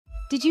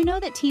Did you know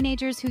that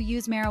teenagers who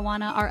use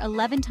marijuana are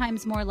 11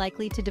 times more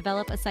likely to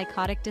develop a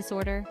psychotic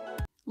disorder?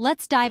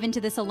 Let's dive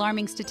into this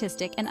alarming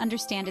statistic and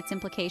understand its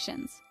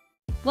implications.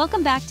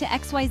 Welcome back to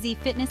XYZ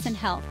Fitness and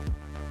Health.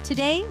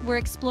 Today, we're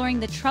exploring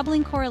the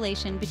troubling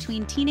correlation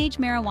between teenage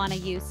marijuana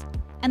use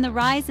and the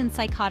rise in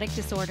psychotic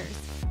disorders.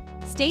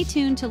 Stay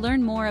tuned to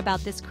learn more about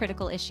this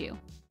critical issue.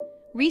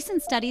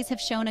 Recent studies have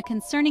shown a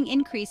concerning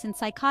increase in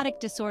psychotic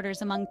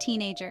disorders among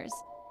teenagers.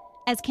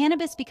 As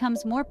cannabis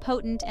becomes more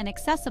potent and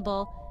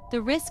accessible,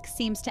 the risk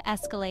seems to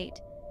escalate.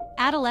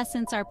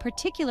 Adolescents are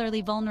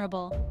particularly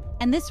vulnerable,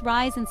 and this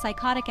rise in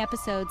psychotic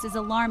episodes is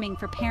alarming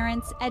for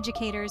parents,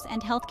 educators,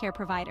 and healthcare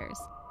providers.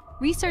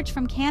 Research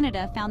from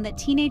Canada found that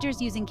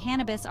teenagers using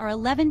cannabis are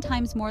 11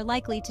 times more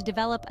likely to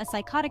develop a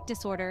psychotic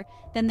disorder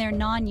than their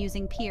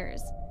non-using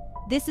peers.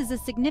 This is a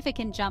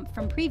significant jump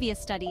from previous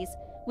studies,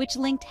 which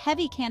linked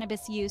heavy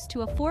cannabis use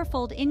to a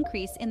fourfold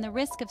increase in the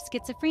risk of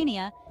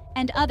schizophrenia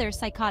and other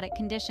psychotic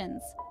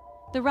conditions.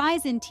 The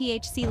rise in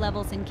THC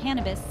levels in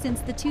cannabis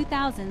since the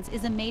 2000s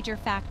is a major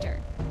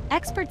factor.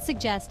 Experts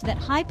suggest that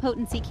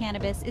high-potency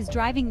cannabis is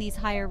driving these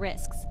higher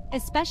risks,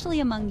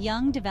 especially among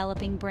young,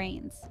 developing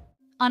brains.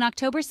 On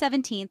October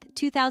 17,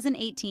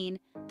 2018,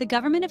 the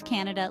Government of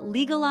Canada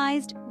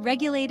legalized,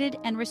 regulated,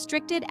 and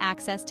restricted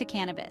access to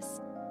cannabis.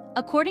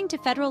 According to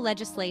federal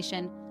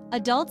legislation,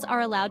 adults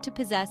are allowed to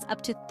possess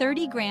up to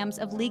 30 grams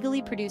of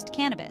legally produced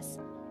cannabis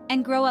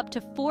and grow up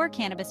to 4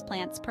 cannabis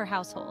plants per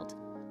household.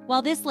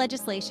 While this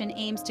legislation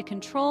aims to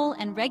control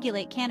and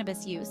regulate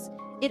cannabis use,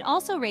 it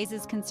also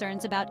raises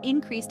concerns about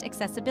increased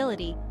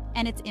accessibility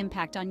and its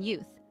impact on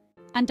youth.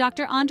 And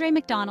Dr. Andre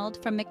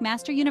McDonald from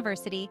McMaster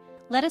University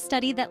led a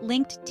study that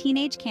linked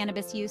teenage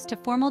cannabis use to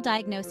formal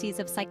diagnoses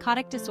of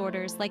psychotic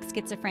disorders like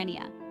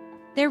schizophrenia.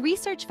 Their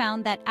research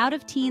found that out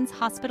of teens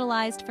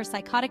hospitalized for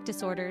psychotic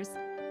disorders,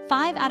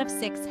 5 out of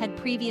 6 had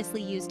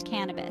previously used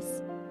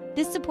cannabis.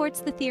 This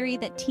supports the theory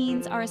that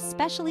teens are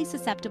especially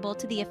susceptible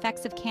to the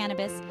effects of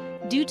cannabis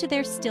due to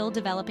their still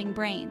developing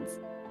brains.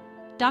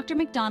 Dr.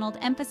 McDonald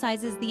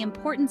emphasizes the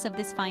importance of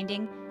this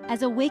finding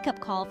as a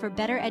wake-up call for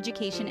better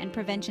education and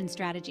prevention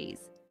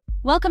strategies.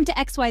 Welcome to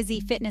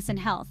XYZ Fitness and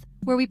Health,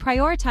 where we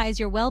prioritize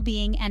your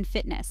well-being and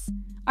fitness.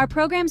 Our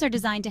programs are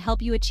designed to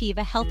help you achieve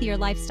a healthier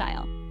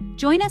lifestyle.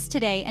 Join us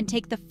today and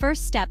take the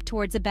first step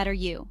towards a better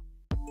you.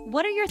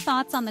 What are your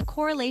thoughts on the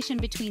correlation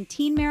between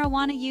teen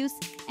marijuana use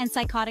and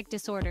psychotic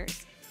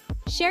disorders?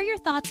 Share your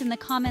thoughts in the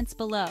comments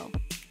below.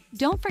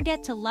 Don't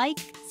forget to like,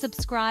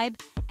 subscribe,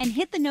 and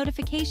hit the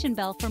notification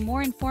bell for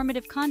more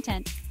informative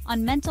content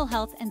on mental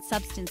health and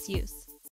substance use.